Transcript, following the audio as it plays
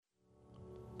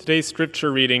Today's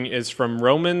scripture reading is from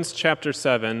Romans chapter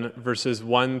 7, verses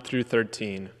 1 through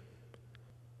 13.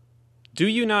 Do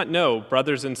you not know,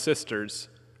 brothers and sisters,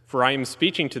 for I am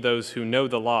speaking to those who know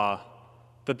the law,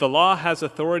 that the law has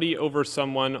authority over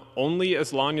someone only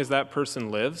as long as that person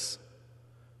lives?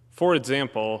 For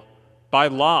example, by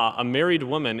law, a married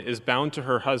woman is bound to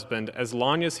her husband as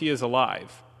long as he is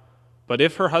alive. But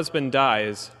if her husband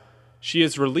dies, she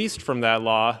is released from that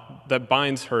law that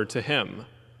binds her to him.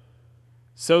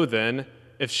 So then,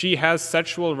 if she has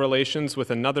sexual relations with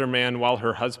another man while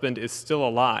her husband is still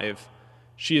alive,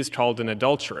 she is called an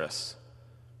adulteress.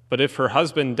 But if her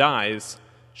husband dies,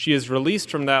 she is released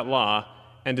from that law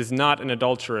and is not an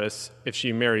adulteress if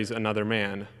she marries another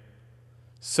man.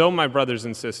 So, my brothers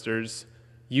and sisters,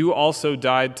 you also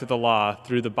died to the law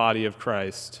through the body of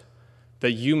Christ,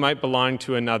 that you might belong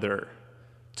to another,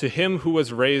 to him who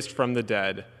was raised from the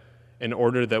dead, in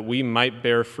order that we might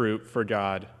bear fruit for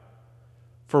God.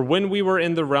 For when we were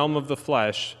in the realm of the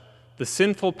flesh, the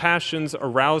sinful passions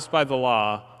aroused by the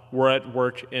law were at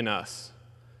work in us,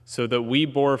 so that we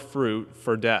bore fruit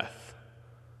for death.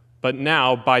 But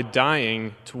now, by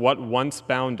dying to what once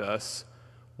bound us,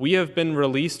 we have been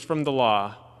released from the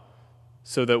law,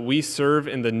 so that we serve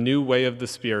in the new way of the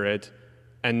Spirit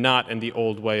and not in the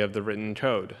old way of the written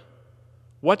code.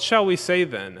 What shall we say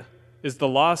then? Is the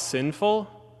law sinful?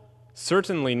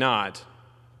 Certainly not.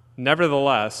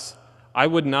 Nevertheless, I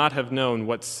would not have known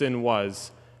what sin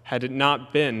was had it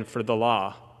not been for the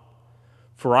law.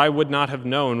 For I would not have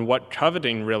known what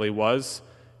coveting really was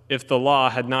if the law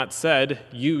had not said,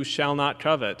 "You shall not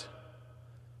covet."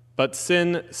 But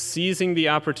sin, seizing the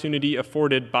opportunity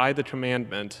afforded by the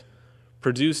commandment,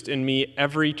 produced in me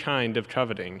every kind of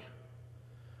coveting.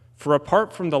 For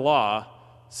apart from the law,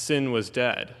 sin was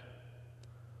dead.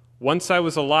 Once I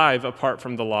was alive apart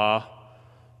from the law,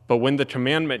 but when the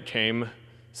commandment came,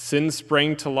 sin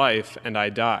sprang to life, and I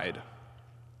died.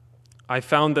 I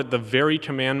found that the very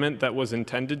commandment that was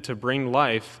intended to bring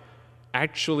life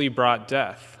actually brought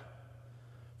death.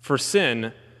 For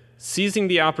sin, seizing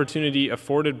the opportunity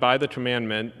afforded by the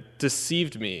commandment,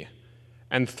 deceived me,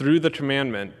 and through the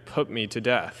commandment put me to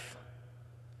death.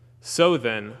 So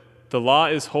then, the law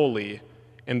is holy,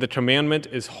 and the commandment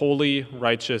is holy,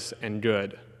 righteous, and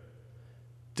good.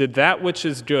 Did that which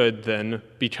is good, then,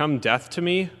 become death to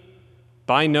me?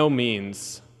 By no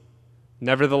means.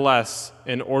 Nevertheless,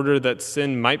 in order that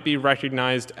sin might be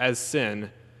recognized as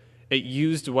sin, it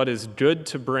used what is good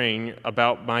to bring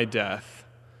about my death,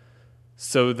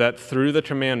 so that through the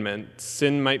commandment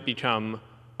sin might become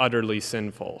utterly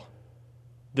sinful.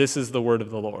 This is the word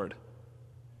of the Lord.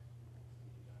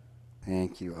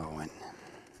 Thank you, Owen.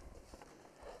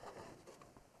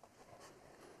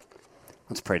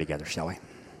 Let's pray together, shall we?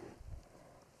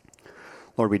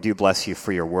 Lord, we do bless you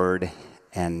for your word,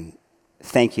 and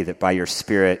thank you that by your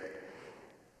Spirit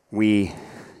we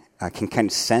can kind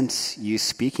of sense you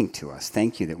speaking to us.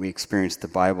 Thank you that we experience the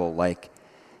Bible like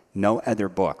no other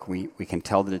book. We can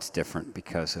tell that it's different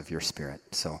because of your Spirit.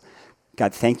 So,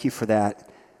 God, thank you for that.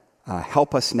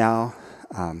 Help us now.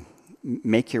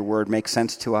 Make your word make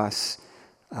sense to us,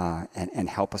 and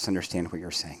help us understand what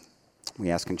you're saying.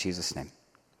 We ask in Jesus' name.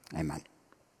 Amen.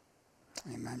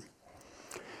 Amen.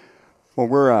 Well,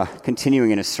 we're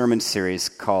continuing in a sermon series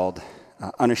called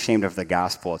Unashamed of the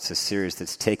Gospel. It's a series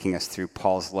that's taking us through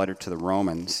Paul's letter to the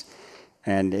Romans,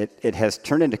 and it has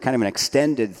turned into kind of an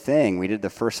extended thing. We did the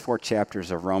first 4 chapters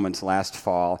of Romans last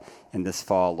fall, and this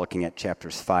fall looking at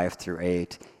chapters 5 through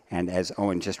 8. And as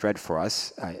Owen just read for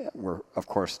us, we're, of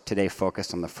course, today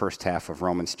focused on the first half of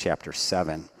Romans chapter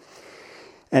 7.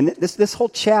 And this whole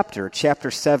chapter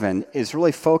 7, is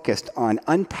really focused on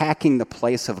unpacking the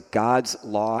place of God's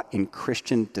law in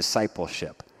Christian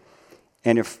discipleship.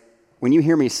 And when you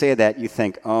hear me say that, you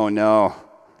think, oh no,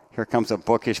 here comes a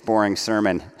bookish, boring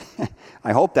sermon.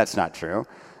 I hope that's not true.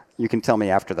 You can tell me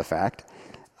after the fact.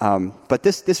 But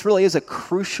this really is a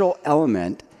crucial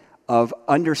element of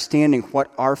understanding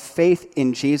what our faith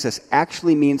in Jesus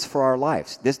actually means for our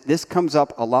lives. This comes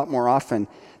up a lot more often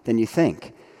than you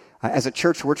think. As a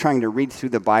church, we're trying to read through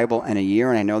the Bible in a year,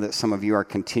 and I know that some of you are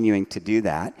continuing to do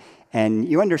that. And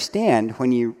you understand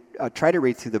when you try to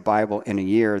read through the Bible in a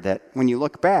year that when you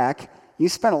look back, you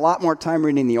spent a lot more time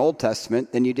reading the Old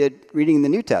Testament than you did reading the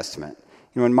New Testament.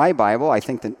 You know, in my Bible, I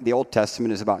think that the Old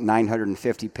Testament is about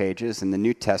 950 pages, and the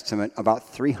New Testament about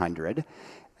 300.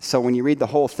 So when you read the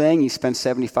whole thing, you spend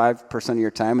 75% of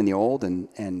your time in the Old and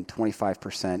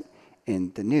 25%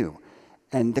 in the New.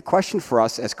 And the question for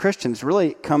us as Christians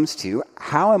really comes to,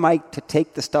 how am I to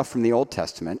take the stuff from the Old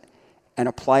Testament and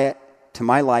apply it to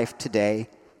my life today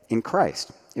in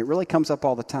Christ? It really comes up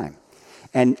all the time.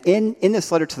 And in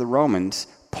this letter to the Romans,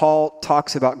 Paul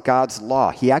talks about God's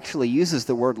law. He actually uses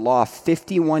the word law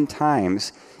 51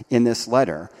 times in this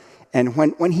letter. And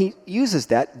when he uses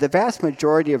that, the vast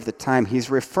majority of the time he's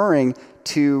referring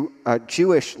to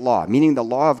Jewish law, meaning the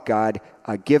law of God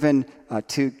given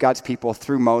to God's people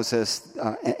through Moses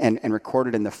and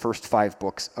recorded in the first 5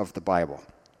 books of the Bible.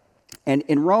 And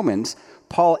in Romans,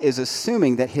 Paul is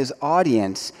assuming that his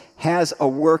audience has a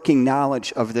working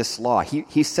knowledge of this law.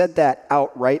 He said that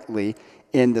outrightly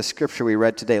in the scripture we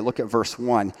read today. Look at verse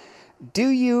 1. Do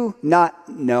you not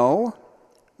know,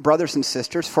 brothers and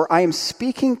sisters, for I am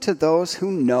speaking to those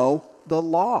who know the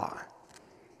law.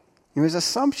 And his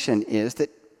assumption is that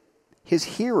his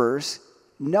hearers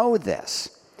know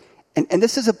this. And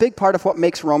this is a big part of what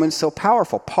makes Romans so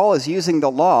powerful. Paul is using the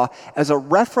law as a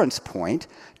reference point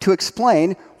to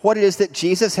explain what it is that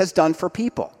Jesus has done for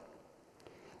people.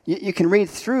 You can read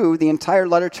through the entire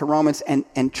letter to Romans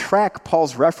and track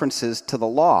Paul's references to the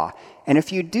law. And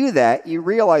if you do that, you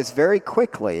realize very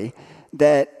quickly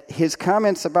that his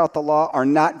comments about the law are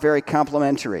not very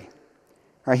complimentary.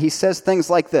 Right, he says things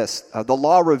like this: the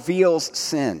law reveals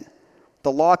sin.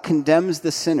 The law condemns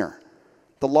the sinner.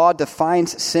 The law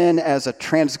defines sin as a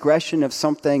transgression of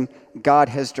something God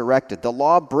has directed. The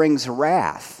law brings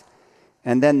wrath.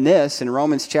 And then this, in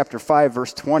Romans chapter 5,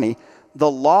 verse 20,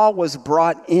 the law was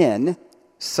brought in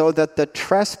so that the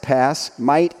trespass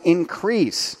might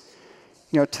increase.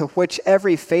 To which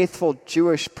every faithful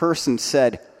Jewish person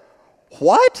said,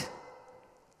 "What?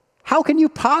 How can you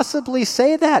possibly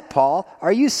say that, Paul?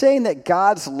 Are you saying that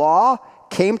God's law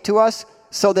came to us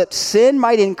so that sin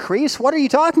might increase? What are you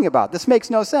talking about? This makes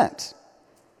no sense."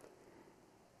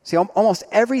 See, almost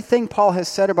everything Paul has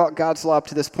said about God's law up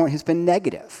to this point has been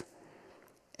negative.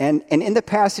 And in the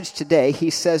passage today, he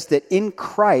says that in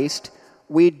Christ,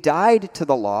 we died to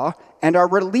the law and are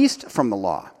released from the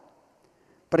law.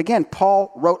 But again,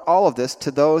 Paul wrote all of this to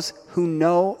those who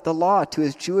know the law, to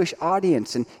his Jewish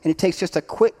audience. And it takes just a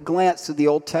quick glance through the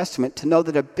Old Testament to know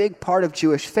that a big part of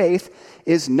Jewish faith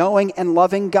is knowing and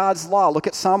loving God's law. Look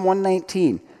at Psalm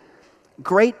 119.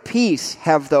 Great peace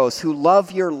have those who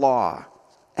love your law,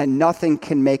 and nothing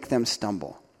can make them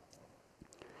stumble.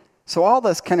 So all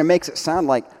this kind of makes it sound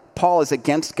like Paul is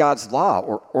against God's law,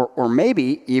 or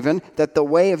maybe even that the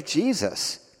way of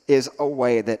Jesus is a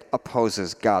way that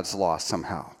opposes God's law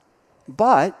somehow.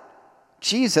 But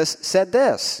Jesus said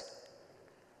this: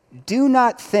 "Do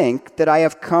not think that I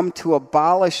have come to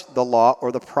abolish the law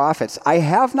or the prophets. I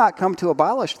have not come to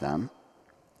abolish them,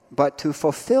 but to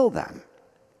fulfill them."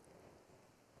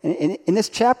 In this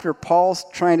chapter, Paul's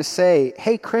trying to say,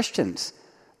 hey, Christians,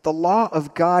 the law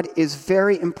of God is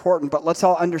very important, but let's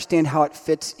all understand how it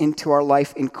fits into our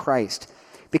life in Christ.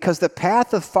 Because the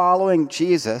path of following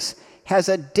Jesus has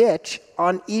a ditch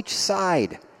on each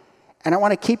side. And I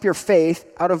want to keep your faith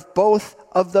out of both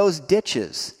of those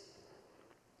ditches.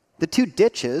 The two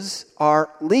ditches are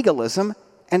legalism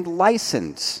and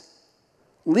license.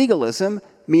 Legalism,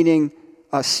 meaning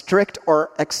a strict or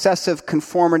excessive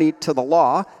conformity to the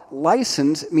law.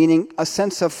 License, meaning a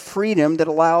sense of freedom that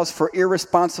allows for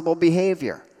irresponsible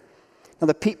behavior. Now,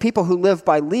 the people who live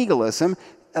by legalism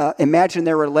imagine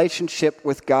their relationship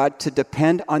with God to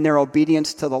depend on their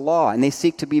obedience to the law, and they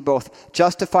seek to be both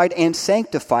justified and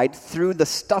sanctified through the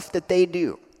stuff that they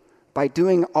do, by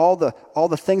doing all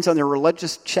the things on their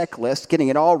religious checklist, getting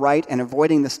it all right, and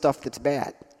avoiding the stuff that's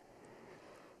bad.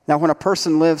 Now, when a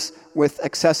person lives with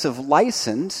excessive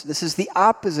license, this is the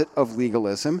opposite of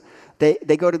legalism.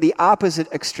 They go to the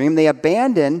opposite extreme. They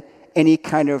abandon any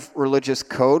kind of religious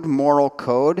code, moral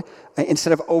code.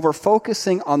 Instead of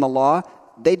over-focusing on the law,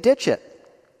 they ditch it,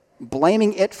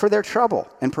 blaming it for their trouble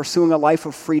and pursuing a life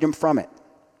of freedom from it.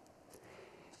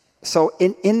 So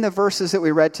in the verses that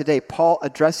we read today, Paul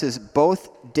addresses both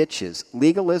ditches,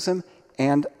 legalism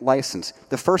and license.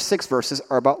 The first 6 verses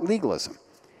are about legalism.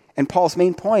 And Paul's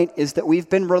main point is that we've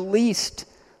been released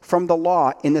from the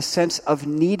law in the sense of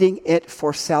needing it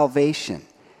for salvation.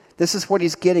 This is what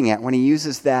he's getting at when he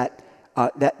uses that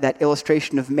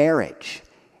illustration of marriage.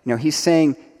 He's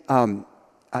saying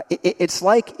it's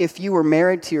like if you were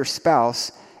married to your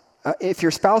spouse. If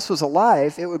your spouse was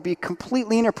alive, it would be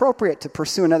completely inappropriate to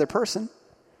pursue another person.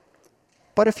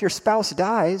 But if your spouse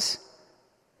dies,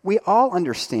 we all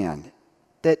understand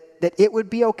that it would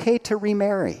be okay to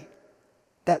remarry.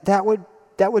 That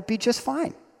would be just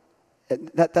fine.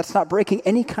 That's not breaking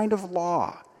any kind of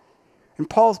law. And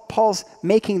Paul's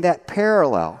making that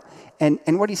parallel.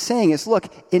 And what he's saying is, look,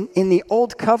 in the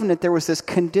old covenant, there was this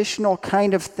conditional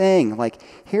kind of thing. Like,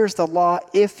 here's the law.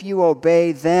 If you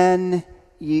obey, then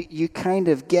you kind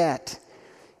of get.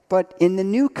 But in the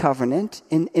new covenant,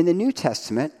 in the New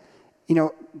Testament,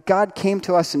 God came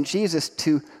to us in Jesus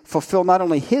to fulfill not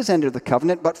only his end of the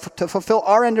covenant, but to fulfill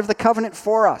our end of the covenant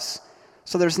for us.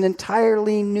 So there's an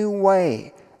entirely new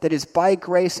way that is by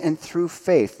grace and through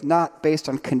faith, not based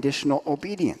on conditional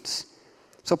obedience.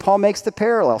 So Paul makes the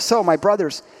parallel. So, my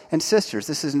brothers and sisters,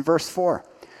 this is in verse 4,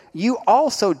 you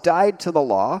also died to the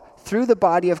law through the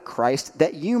body of Christ,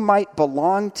 that you might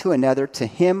belong to another, to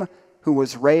him who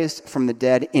was raised from the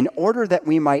dead, in order that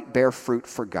we might bear fruit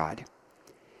for God.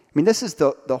 I mean, this is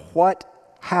the what,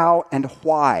 how, and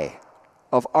why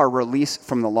of our release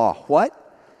from the law. What?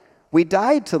 We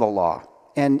died to the law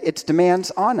and its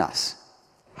demands on us.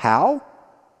 How?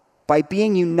 By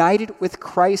being united with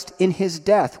Christ in his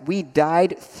death. We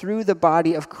died through the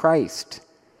body of Christ.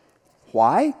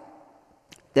 Why?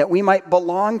 That we might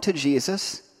belong to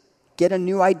Jesus, get a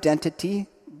new identity,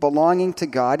 belonging to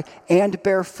God, and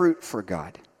bear fruit for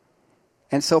God.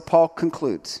 And so Paul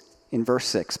concludes in verse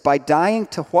 6, by dying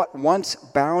to what once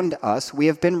bound us, we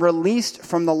have been released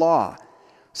from the law,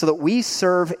 so that we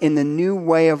serve in the new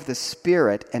way of the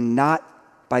Spirit and not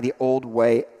by the old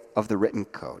way of the written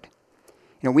code.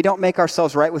 We don't make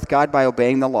ourselves right with God by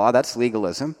obeying the law. That's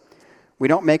legalism. We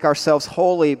don't make ourselves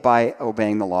holy by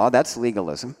obeying the law. That's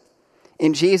legalism.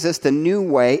 In Jesus, the new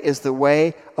way is the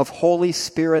way of Holy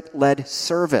Spirit-led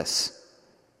service,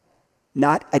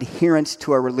 not adherence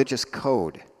to a religious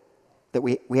code, that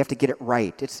we have to get it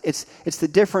right. It's the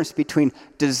difference between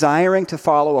desiring to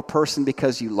follow a person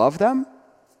because you love them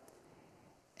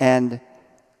and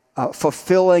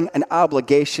fulfilling an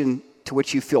obligation to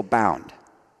which you feel bound.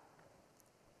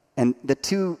 And the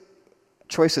two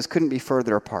choices couldn't be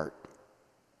further apart.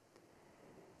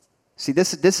 See,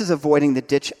 this is avoiding the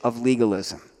ditch of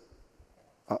legalism,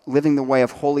 living the way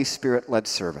of Holy Spirit-led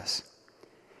service.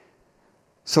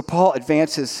 So Paul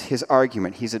advances his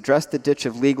argument. He's addressed the ditch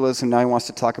of legalism. Now he wants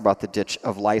to talk about the ditch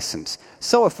of license.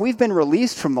 So if we've been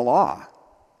released from the law,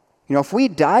 if we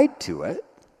died to it,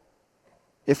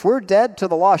 if we're dead to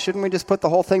the law, shouldn't we just put the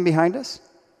whole thing behind us?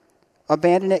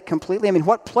 Abandon it completely? I mean,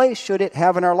 what place should it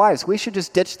have in our lives? We should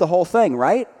just ditch the whole thing,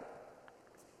 right?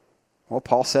 Well,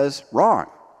 Paul says, wrong.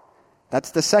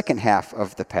 That's the second half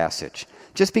of the passage.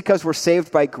 Just because we're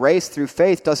saved by grace through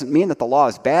faith doesn't mean that the law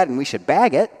is bad and we should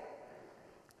bag it.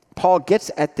 Paul gets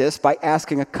at this by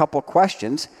asking a couple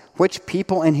questions, which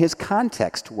people in his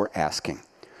context were asking.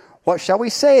 What shall we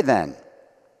say then?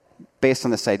 Based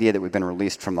on this idea that we've been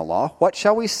released from the law, what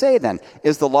shall we say then?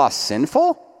 Is the law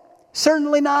sinful?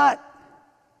 Certainly not.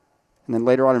 And then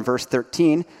later on in verse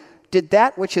 13, did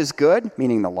that which is good,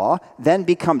 meaning the law, then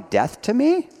become death to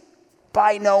me?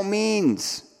 By no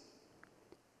means.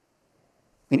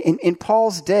 In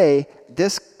Paul's day,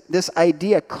 this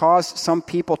idea caused some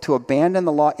people to abandon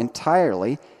the law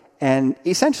entirely and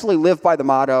essentially live by the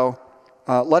motto,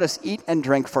 let us eat and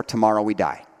drink, for tomorrow we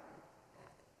die.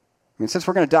 I mean, since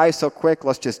we're going to die so quick,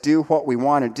 let's just do what we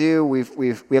want to do. We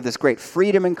have this great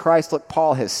freedom in Christ. Look,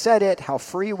 Paul has said it, how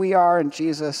free we are in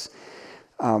Jesus.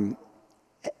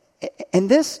 And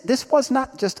this was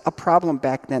not just a problem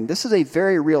back then. This is a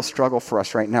very real struggle for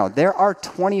us right now. There are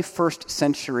 21st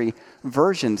century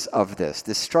versions of this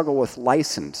struggle with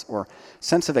license or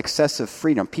sense of excessive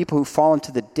freedom. People who fall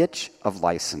into the ditch of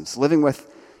license, living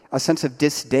with a sense of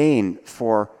disdain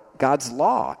for God's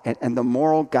law and the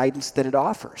moral guidance that it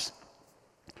offers.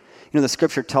 The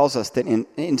scripture tells us that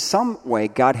in some way,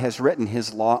 God has written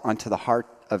his law onto the heart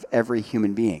of every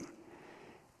human being.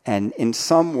 And in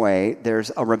some way,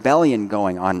 there's a rebellion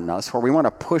going on in us where we want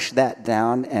to push that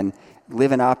down and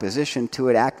live in opposition to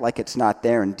it, act like it's not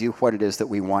there, and do what it is that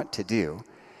we want to do.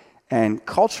 And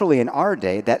culturally in our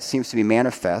day, that seems to be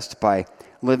manifest by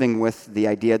living with the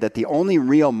idea that the only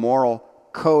real moral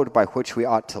code by which we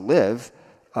ought to live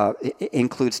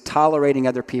includes tolerating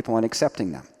other people and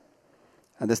accepting them.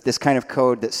 This kind of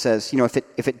code that says,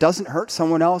 if it doesn't hurt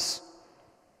someone else,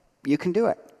 you can do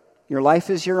it. Your life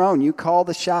is your own. You call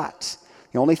the shots.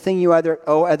 The only thing you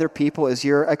owe other people is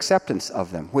your acceptance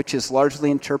of them, which is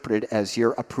largely interpreted as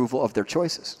your approval of their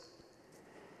choices.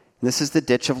 And this is the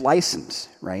ditch of license,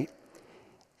 right?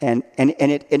 And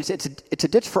it's a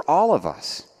ditch for all of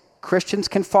us. Christians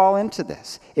can fall into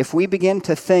this. If we begin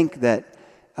to think that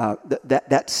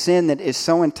that sin that is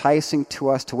so enticing to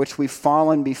us, to which we've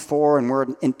fallen before and we're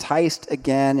enticed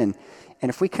again, and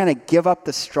if we kind of give up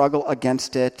the struggle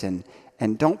against it and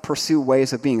don't pursue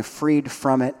ways of being freed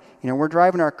from it, we're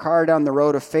driving our car down the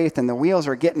road of faith and the wheels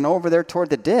are getting over there toward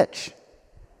the ditch.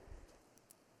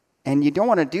 And you don't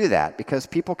want to do that because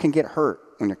people can get hurt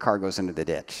when your car goes into the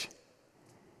ditch.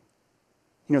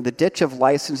 The ditch of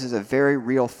license is a very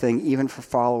real thing even for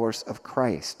followers of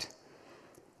Christ.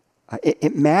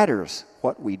 It matters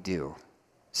what we do.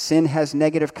 Sin has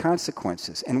negative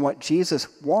consequences. And what Jesus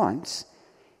wants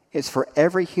is for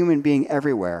every human being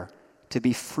everywhere to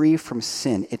be free from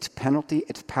sin, its penalty,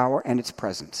 its power, and its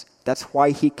presence. That's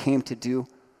why he came to do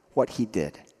what he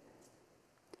did.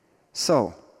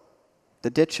 So, the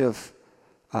ditch of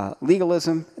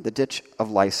legalism, the ditch of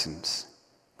license.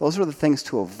 Those are the things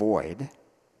to avoid.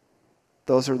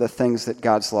 Those are the things that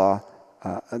God's law,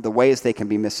 the ways they can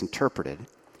be misinterpreted.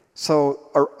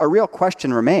 So a real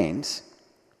question remains.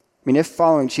 I mean, if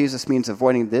following Jesus means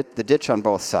avoiding the ditch on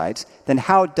both sides, then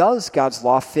how does God's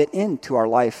law fit into our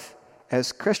life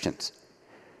as Christians?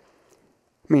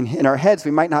 I mean, in our heads,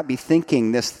 we might not be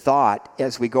thinking this thought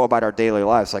as we go about our daily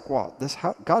lives, like, well,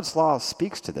 God's law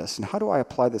speaks to this, and how do I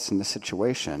apply this in this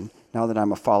situation now that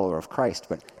I'm a follower of Christ?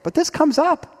 But this comes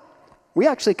up. We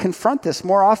actually confront this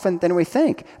more often than we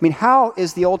think. I mean, how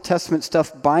is the Old Testament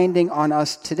stuff binding on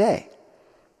us today?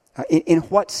 In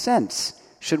what sense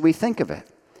should we think of it?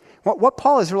 What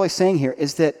Paul is really saying here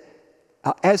is that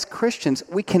as Christians,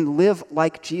 we can live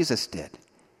like Jesus did,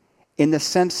 in the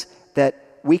sense that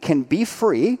we can be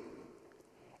free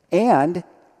and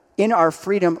in our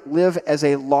freedom live as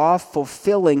a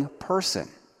law-fulfilling person.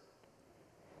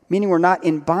 Meaning we're not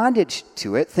in bondage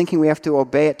to it, thinking we have to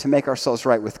obey it to make ourselves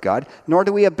right with God, nor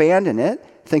do we abandon it,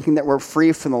 thinking that we're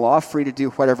free from the law, free to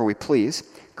do whatever we please.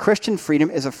 Christian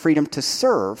freedom is a freedom to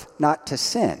serve, not to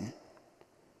sin.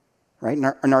 Right?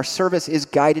 And our service is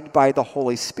guided by the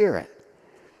Holy Spirit.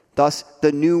 Thus,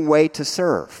 the new way to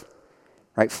serve.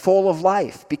 Right? Full of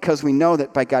life, because we know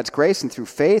that by God's grace and through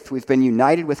faith, we've been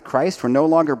united with Christ. We're no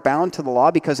longer bound to the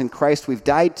law because in Christ we've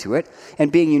died to it.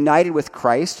 And being united with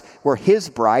Christ, we're his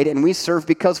bride, and we serve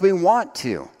because we want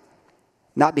to,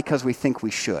 not because we think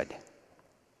we should.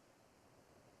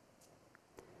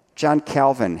 John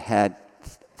Calvin had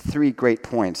 3 great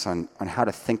points on how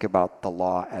to think about the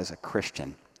law as a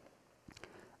Christian.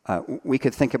 We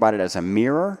could think about it as a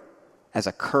mirror, as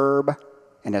a curb,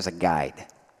 and as a guide.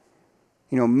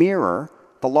 Mirror,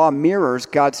 the law mirrors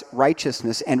God's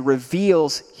righteousness and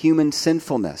reveals human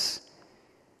sinfulness.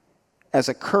 As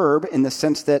a curb, in the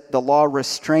sense that the law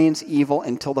restrains evil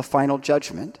until the final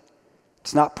judgment.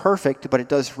 It's not perfect, but it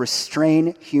does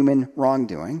restrain human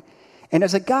wrongdoing. And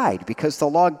as a guide, because the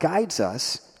law guides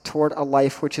us toward a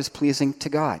life which is pleasing to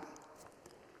God.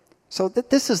 So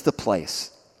this is the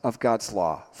place of God's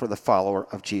law for the follower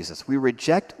of Jesus. We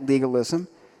reject legalism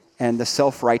and the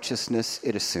self-righteousness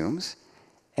it assumes.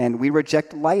 And we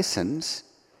reject license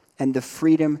and the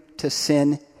freedom to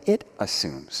sin it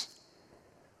assumes.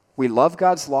 We love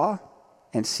God's law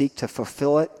and seek to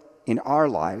fulfill it in our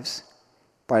lives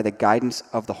by the guidance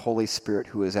of the Holy Spirit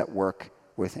who is at work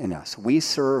within us. We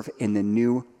serve in the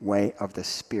new way of the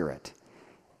Spirit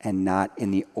and not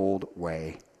in the old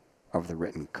way of the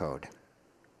written code.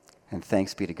 And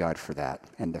thanks be to God for that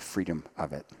and the freedom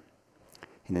of it.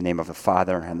 In the name of the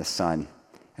Father and the Son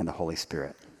and the Holy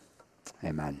Spirit.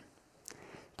 Amen.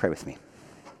 Pray with me.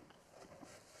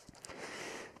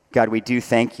 God, we do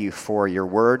thank you for your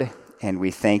word, and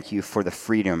we thank you for the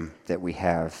freedom that we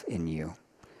have in you.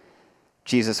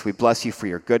 Jesus, we bless you for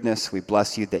your goodness. We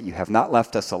bless you that you have not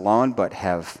left us alone, but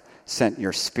have sent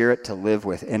your Spirit to live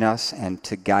within us and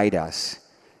to guide us,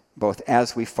 both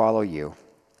as we follow you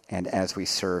and as we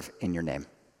serve in your name.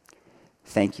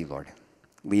 Thank you, Lord.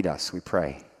 Lead us, we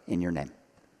pray, in your name.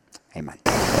 Amen.